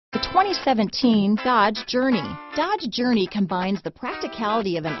2017 Dodge Journey. Dodge Journey combines the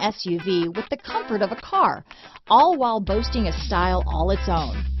practicality of an SUV with the comfort of a car, all while boasting a style all its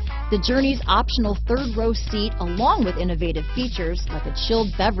own. The Journey's optional third-row seat, along with innovative features like a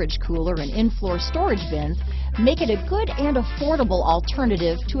chilled beverage cooler and in-floor storage bins, make it a good and affordable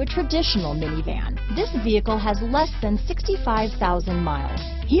alternative to a traditional minivan. This vehicle has less than 65,000 miles.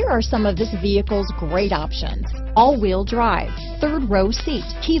 Here are some of this vehicle's great options: all-wheel drive, third-row seat,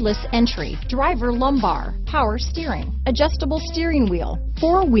 keyless entry, driver lumbar, power steering, adjustable steering wheel,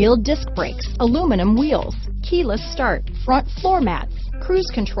 four-wheel disc brakes, aluminum wheels, keyless start, front floor mats,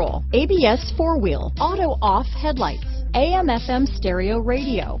 cruise control, ABS four-wheel, auto-off headlights, AM/FM stereo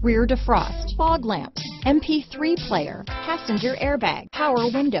radio, rear defrost, fog lamps, MP3 player, passenger airbag,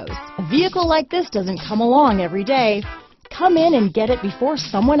 power windows. A vehicle like this doesn't come along every day. Come in and get it before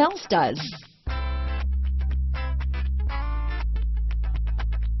someone else does.